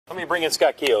Let me bring in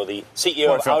Scott Keogh, the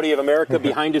CEO of Audi of America.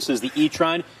 Behind us is the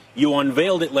E-tron. You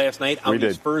unveiled it last night,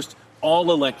 Audi's first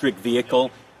all-electric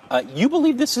vehicle. You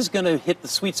believe this is going to hit the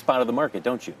sweet spot of the market,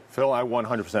 don't you? Phil, I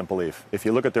 100% believe. If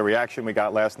you look at the reaction we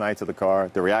got last night to the car,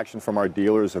 the reaction from our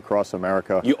dealers across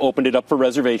America. You opened it up for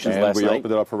reservations last night. We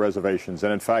opened it up for reservations.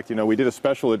 And in fact, you know, we did a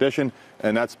special edition,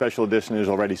 and that special edition is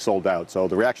already sold out. So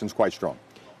the reaction's quite strong.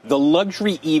 The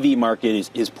luxury EV market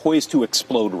is poised to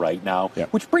explode right now,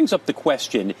 which brings up the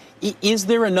question, is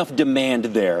there enough demand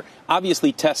there?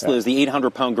 Obviously, Tesla is the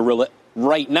 800-pound gorilla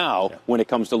right now when it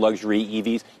comes to luxury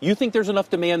EVs. You think there's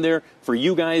enough demand there for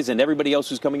you guys and everybody else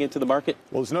who's coming into the market?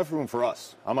 Well, there's enough room for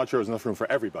us. I'm not sure there's enough room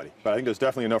for everybody, but I think there's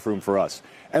definitely enough room for us.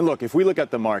 And look, if we look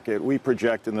at the market, we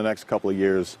project in the next couple of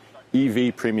years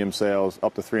EV premium sales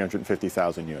up to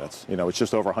 350,000 units. You know, it's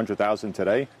just over 100,000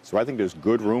 today, so I think there's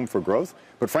good room for growth.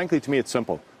 But frankly, to me, it's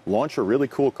simple. Launch a really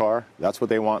cool car. That's what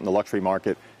they want in the luxury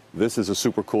market. This is a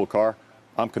super cool car.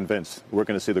 I'm convinced we're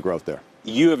going to see the growth there.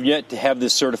 You have yet to have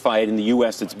this certified in the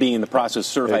U.S. It's being in the process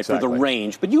certified for the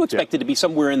range, but you expect it to be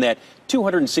somewhere in that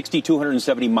 260,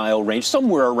 270 mile range,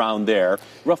 somewhere around there,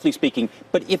 roughly speaking.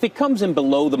 But if it comes in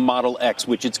below the Model X,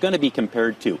 which it's going to be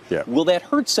compared to, will that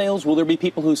hurt sales? Will there be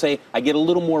people who say, I get a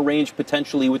little more range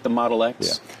potentially with the Model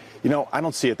X? You know, I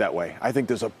don't see it that way. I think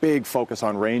there's a big focus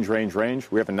on range, range,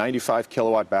 range. We have a 95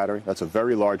 kilowatt battery. That's a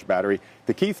very large battery.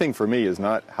 The key thing for me is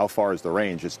not how far is the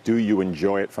range, it's do you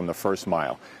enjoy it from the first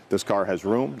mile. This car has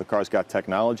room, the car's got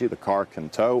technology, the car can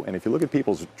tow, and if you look at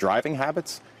people's driving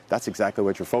habits, that's exactly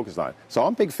what you're focused on. So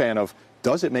I'm a big fan of,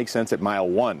 does it make sense at mile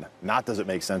 1, not does it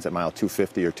make sense at mile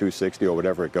 250 or 260 or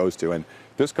whatever it goes to. And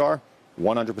this car,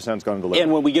 100% is going to deliver.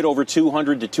 And when we get over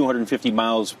 200 to 250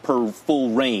 miles per full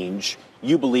range,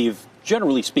 you believe,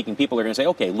 generally speaking, people are going to say,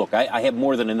 okay, look, I have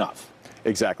more than enough.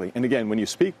 Exactly. And again, when you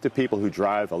speak to people who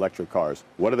drive electric cars,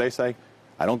 what do they say?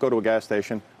 I don't go to a gas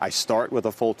station. I start with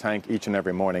a full tank each and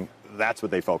every morning. That's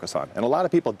what they focus on. And a lot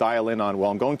of people dial in on,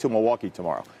 well, I'm going to Milwaukee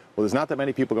tomorrow. Well, there's not that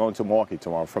many people going to Milwaukee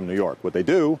tomorrow from New York. What they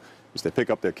do is they pick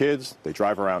up their kids, they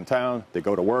drive around town, they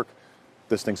go to work.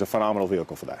 This thing's a phenomenal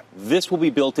vehicle for that. This will be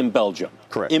built in Belgium.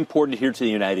 Correct. Imported here to the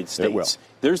United States. It will.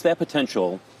 There's that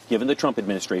potential, given the Trump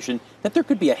administration, that there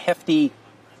could be a hefty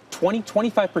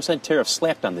 25% tariff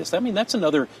slapped on this. I mean, that's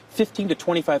another $15,000 to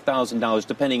 $25,000,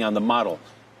 depending on the model.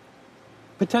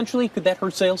 Potentially, could that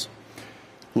hurt sales?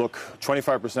 Look,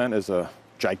 25% is a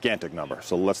gigantic number,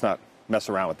 so let's not mess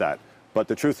around with that. But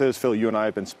the truth is, Phil, you and I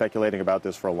have been speculating about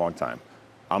this for a long time.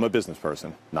 I'm a business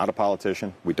person, not a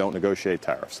politician. We don't negotiate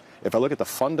tariffs. If I look at the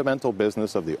fundamental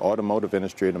business of the automotive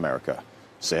industry in America,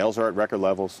 sales are at record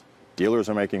levels, dealers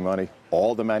are making money,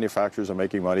 all the manufacturers are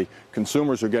making money,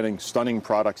 consumers are getting stunning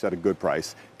products at a good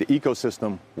price. The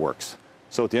ecosystem works.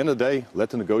 So at the end of the day, let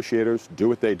the negotiators do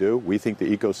what they do. We think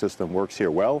the ecosystem works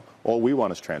here well. All we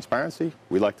want is transparency.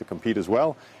 We like to compete as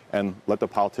well. And let the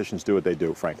politicians do what they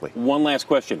do, frankly. One last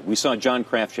question. We saw John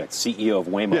Krafcik, CEO of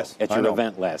Waymo, at your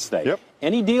event last night. Yep.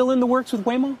 Any deal in the works with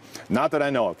Waymo? Not that I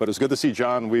know of, but it's good to see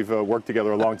John. We've worked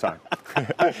together a long time.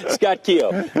 Scott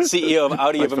Keogh, CEO of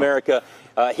Audi of America,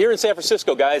 here in San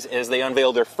Francisco, guys, as they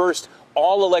unveil their first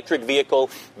all-electric vehicle,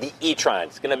 the E-tron.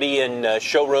 It's going to be in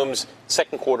showrooms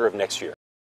second quarter of next year.